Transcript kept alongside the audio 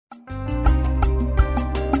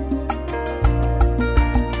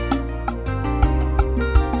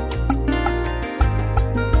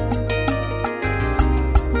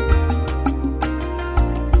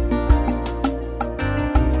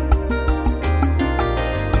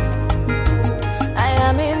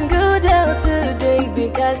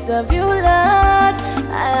because of you, Lord.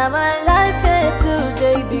 I am alive here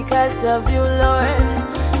today because of you, Lord.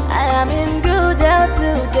 I am in good health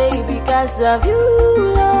today because of you,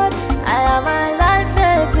 Lord. I am alive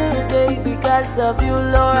here today because of you,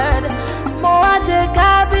 Lord. Mo wá ṣe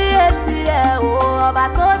kábíyèsí rẹ̀ o ọba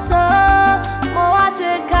tó tó. Mo wá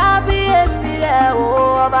ṣe kábíyèsí rẹ̀ o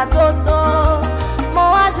ọba tó tó. Mo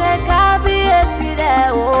wá ṣe kábíyèsí rẹ̀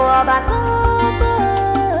o ọba tó tó.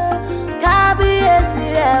 Kábíyèsí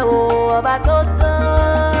rẹ̀ o ọba tó tó.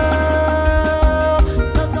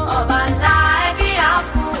 Ọba ńlá ẹ kíra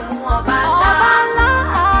fún ọba ńlá. Ọba ńlá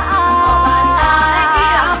ọba ńlá ẹ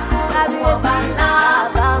kíra fún ọba ńlá.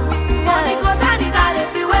 Mo ní kò sẹ́ni tá lè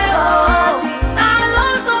fi wé o. Ta ló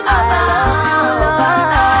tó bàbá? Ọba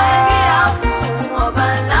ńlá ẹ kíra fún ọba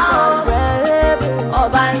ńlá o.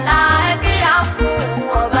 Ọba ńlá ẹ kíra fún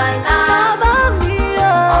ọba ńlá.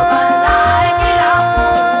 Ọba ńlá ẹ kíra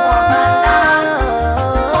fún ọba ńlá.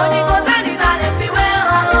 Mo ní kò sẹ́ni tá lè fi wé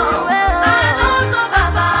o. Ta ló tó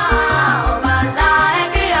bàbá? Ọba ńlá ẹ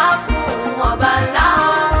kíra fún ọba ńlá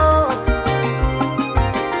o.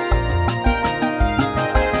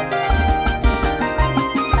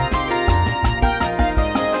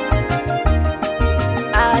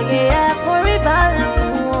 Ayé ẹ forí balẹ̀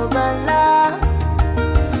fún ọba ńlá.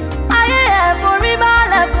 Ayé ẹ forí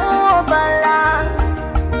balẹ̀ fún ọba ńlá.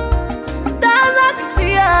 Dánsákì sí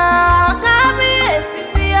ọ, kábíyèsí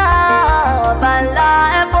sí ọ. Ọba ńlá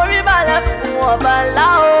ẹ forí balẹ̀ fún ọba ńlá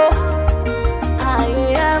o. Ayé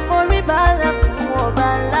ẹ forí balẹ̀ fún ọba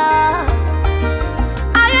ńlá.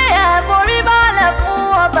 Ayé ẹ forí balẹ̀ fún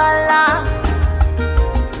ọba ńlá.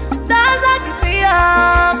 Dánsákì sí ọ,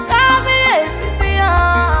 kábíyèsí sí ọ.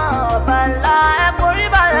 Ọba ńlá ẹ forí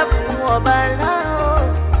balẹ̀ fún ọba ńlá o.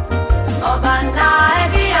 Ọba ńlá ẹ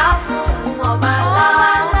kíra fún ọba ńlá.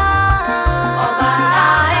 Ọba ńlá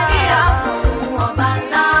ẹ kíra fún ọba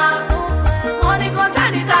ńlá. Mo ní kò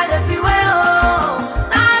sẹ́ni tá lè fi wé o.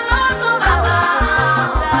 Ta ló tó bàbá?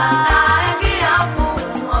 Ọba ńlá ẹ kíra fún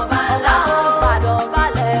ọba ńlá o.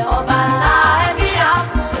 Ọba ńlá ẹ kíra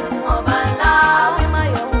fún ọba ńlá.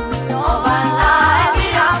 Ọba ńlá ẹ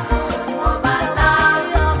kíra fún ọba ńlá.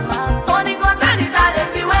 Mo ní kò sẹ́ni tá lè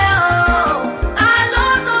fi wé o. Ta ló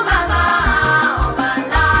tó bàbá? Ọba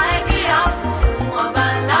ńlá ẹ kíra fún ọba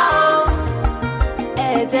ńlá o. Ẹ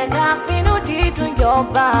jẹ́ ká finú dídùn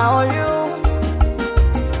yọba ọ̀run.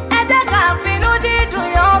 Ẹ jẹ́ ká finú dídùn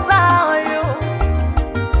yọba ọ̀run.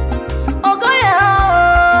 Ògo yẹ o,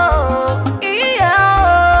 ìyìn yẹ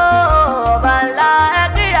o. Ọba ńlá ẹ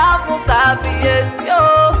kíra fún kábíyèsí o.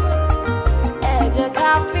 Ẹ jẹ́ ká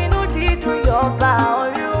finú dídùn yọba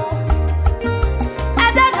ọ̀run. Ẹ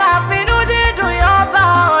jẹ́ ká finú dídùn yọba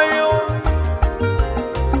ọ̀run.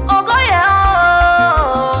 Ògo yẹ o,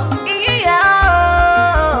 ìyìn yẹ o.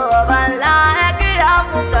 Ọba ńlá ẹ kíra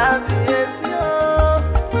fún kábíyèsí o.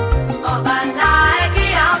 Ọba ńlá ẹ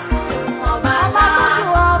kíra fún ọba ńlá.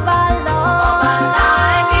 Ọba ńlá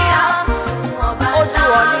ẹ kíra fún ọba ńlá. Ojú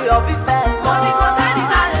ọ̀nì ọ̀fífẹ́.